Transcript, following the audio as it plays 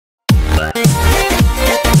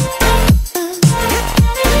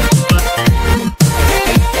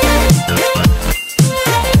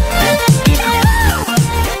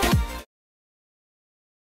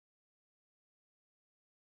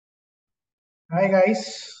Hi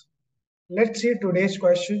guys, let's see today's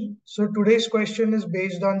question. So today's question is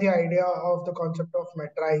based on the idea of the concept of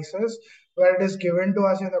matrices, where it is given to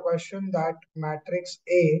us in the question that matrix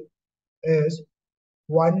A is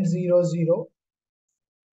 1 0 0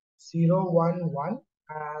 0 1 1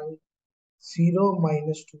 and 0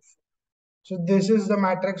 minus 2. So this is the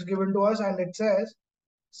matrix given to us and it says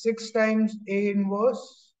 6 times A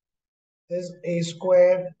inverse is A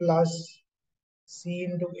square plus C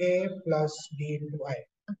into A plus D into I.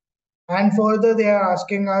 And further, they are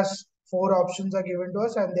asking us four options are given to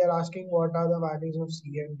us, and they are asking what are the values of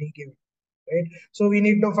C and D given, right? So we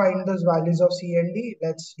need to find those values of C and D.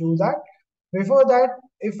 Let's do that. Before that,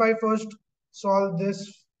 if I first solve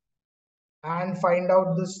this and find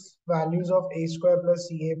out this values of A square plus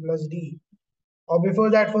CA plus D, or before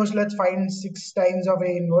that, first let's find 6 times of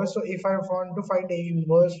A inverse. So if I want to find A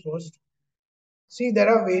inverse first, see, there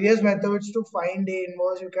are various methods to find A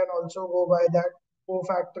inverse. You can also go by that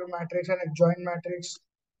cofactor matrix and adjoint matrix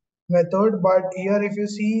method. But here, if you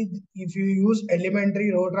see, if you use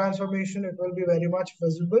elementary row transformation, it will be very much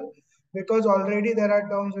visible because already there are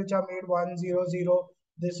terms which are made 1 0 0.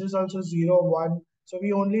 This is also 0 1. So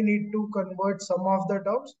we only need to convert some of the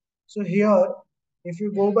terms. So here, if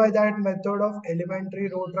you go by that method of elementary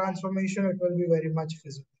row transformation, it will be very much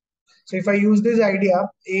visible. So if I use this idea,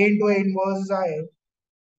 A into A inverse is I,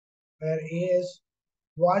 where A is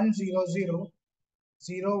 1 0 0,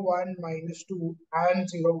 0 1 minus 2 and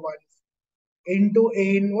 0 1 into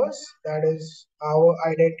A inverse, that is our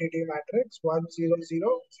identity matrix 1 0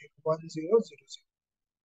 0 1 0 0 0.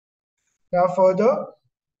 Now further,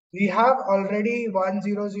 we have already 1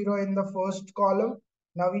 0 0 in the first column.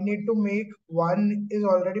 Now we need to make 1 is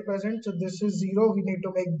already present, so this is 0. We need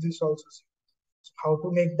to make this also 0. So how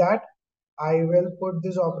to make that? I will put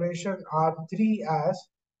this operation R3 as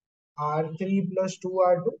R3 plus 2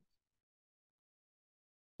 R2.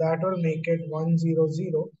 That will make it 1 0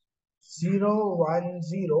 0 0 1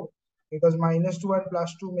 0 because minus 2 and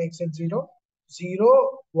plus 2 makes it 0 0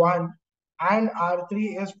 1 and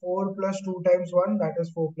R3 is 4 plus 2 times 1, that is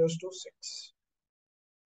 4 plus 2 6,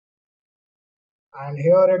 and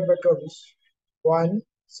here it becomes 1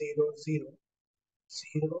 0 0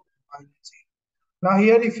 0 1 0. Now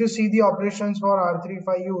here if you see the operations for R3, if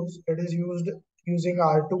I use, it is used using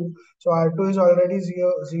R2. So R2 is already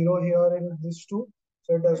 0 here in this 2.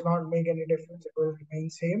 So it does not make any difference. It will remain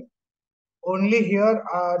same. Only here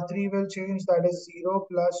R3 will change, that is 0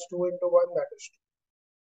 plus 2 into 1, that is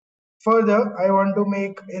 2. Further, I want to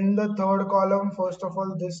make in the third column, first of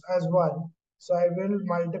all, this as 1. So I will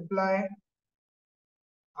multiply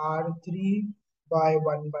R3 by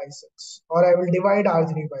 1 by 6, or I will divide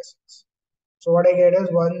R3 by 6. So what I get is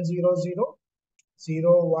 1 0 0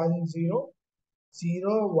 0 1 0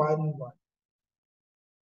 0 1 1.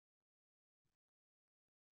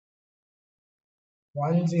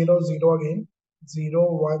 1 0 0 again,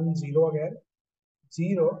 0 1 0 again,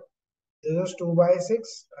 0. This is 2 by 6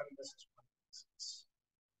 and this is 1 by 6.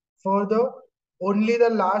 Further, only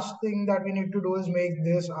the last thing that we need to do is make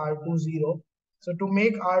this R2 0. So to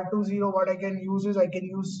make R2 0, what I can use is I can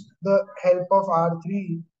use the help of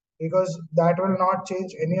R3 because that will not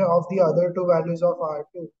change any of the other two values of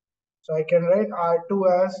R2. So I can write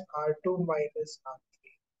R2 as R2 minus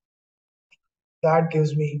R3. That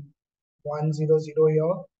gives me 1 0 0 here,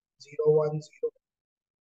 0 1 0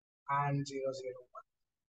 and 0 0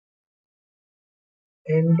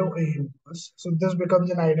 1 into A inverse. So this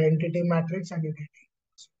becomes an identity matrix and you get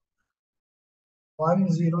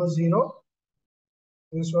 1 0 0.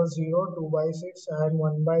 This was 0, 2 by 6 and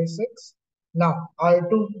 1 by 6. Now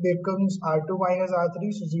R2 becomes R2 minus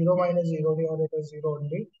R3, so 0 minus 0 here it is 0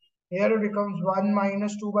 only. Here it becomes 1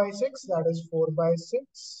 minus 2 by 6, that is 4 by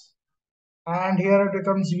 6. And here it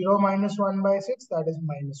becomes 0 minus 1 by 6, that is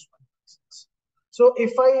minus 1 by 6. So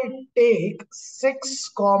if I take 6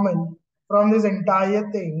 common from this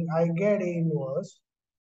entire thing, I get A inverse,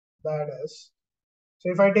 that is.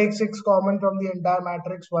 So if I take 6 common from the entire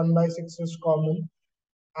matrix, 1 by 6 is common.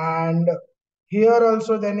 And here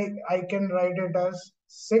also then I can write it as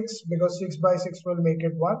 6 because 6 by 6 will make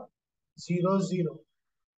it 1. 0 0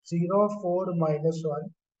 0 4 minus 1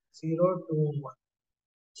 0 2 1.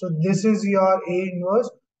 So this is your A inverse,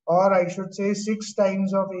 or I should say 6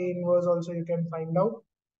 times of A inverse also you can find out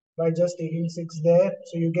by just taking 6 there.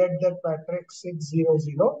 So you get that matrix 6 0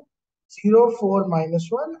 0 0 4 minus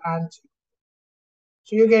 1 and 0.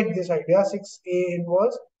 So you get this idea. 6A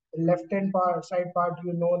inverse, the left hand side part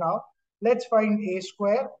you know now. Let's find A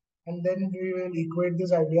square and then we will equate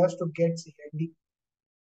these ideas to get C and D.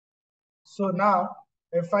 So now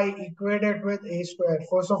if I equate it with a square,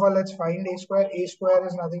 first of all, let's find a square. A square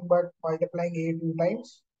is nothing but multiplying a 2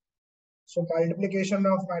 times. So multiplication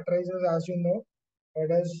of matrices, as you know,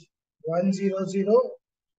 it is 1, 0, 0,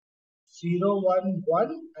 0, 1,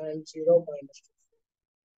 1, and 0, minus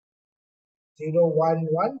 2. 0, 1,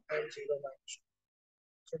 1, and 0, minus 2.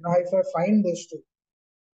 So now if I find this 2,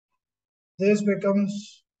 this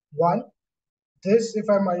becomes 1. This, if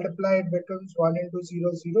I multiply, it becomes 1 into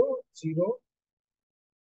 0, 0, 0.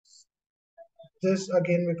 This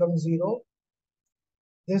again becomes 0.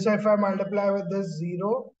 This, if I multiply with this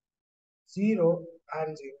 0, 0,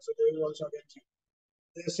 and 0. So there is also again 0.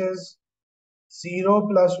 This is 0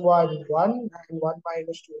 plus 1, 1, and 1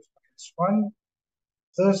 minus 2 is minus 1.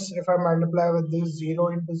 This, if I multiply with this 0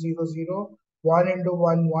 into 0, 0, 1 into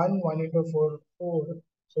 1, 1, 1 into 4, 4.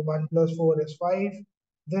 So 1 plus 4 is 5.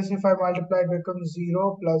 This, if I multiply, it becomes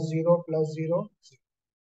 0 plus 0 plus 0, 0.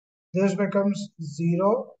 This becomes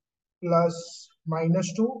 0 plus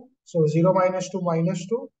minus 2. So 0 minus 2 minus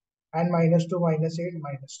 2, and minus 2 minus 8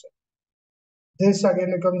 minus 10. This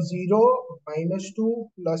again becomes 0 minus 2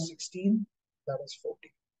 plus 16, that is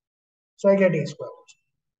 14. So I get a square.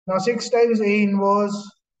 Now 6 times a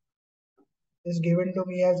inverse is given to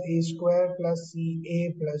me as a square plus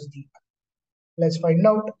CA plus D. Let's find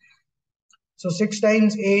out. So 6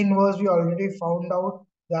 times a inverse we already found out,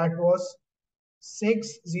 that was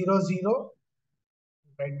 600,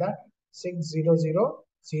 write that, 600,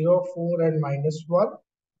 0, 4 and minus 1,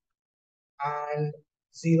 and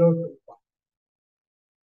 0, 2, 1.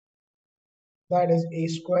 That is a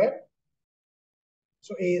square.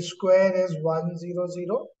 So a square is 100,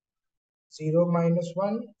 0 minus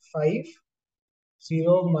 1, 5,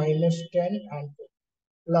 0 minus 10, and 4,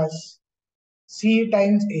 plus C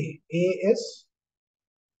times A. A is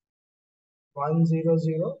 100,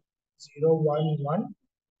 0, 1, 1,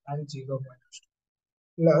 and 0 minus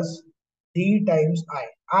 2, plus D times I.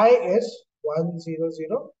 I is 100, 0, 1,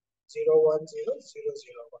 0, 0, 0,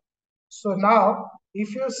 1. So now,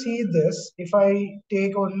 if you see this, if I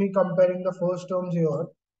take only comparing the first terms here,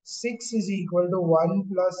 6 is equal to 1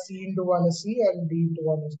 plus C into 1 is C, and D into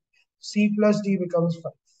 1 is C plus D becomes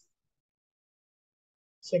 5.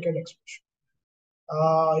 Second expression.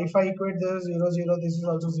 If I equate this 0, 0, this is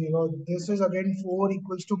also 0. This is again 4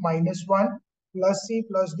 equals to minus 1 plus C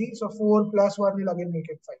plus D. So 4 plus 1 will again make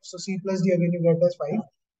it 5. So C plus D again you get as 5.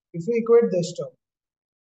 If you equate this term,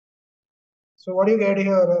 so what you get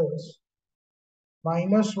here is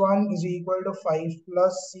minus 1 is equal to 5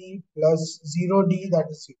 plus C plus 0D, that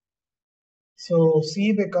is 0. So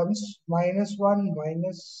C becomes minus 1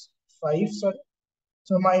 minus 5.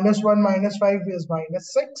 So minus 1 minus 5 is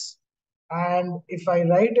minus 6. And if I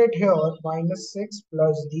write it here, minus 6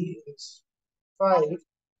 plus D is 5.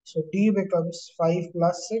 So D becomes 5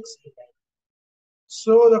 plus 6.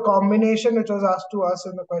 So the combination which was asked to us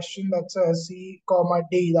in the question that says C comma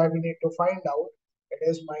D, that we need to find out, it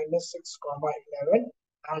is minus 6 comma 11.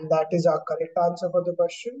 And that is our correct answer for the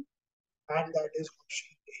question. And that is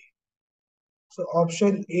option A. So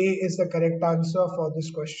option A is the correct answer for this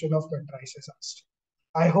question of matrices asked.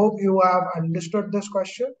 I hope you have understood this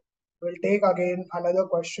question. We'll take again another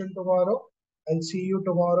question tomorrow. I'll see you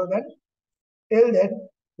tomorrow then. Till then,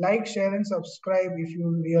 like, share, and subscribe if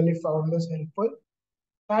you really found this helpful.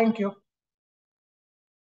 Thank you.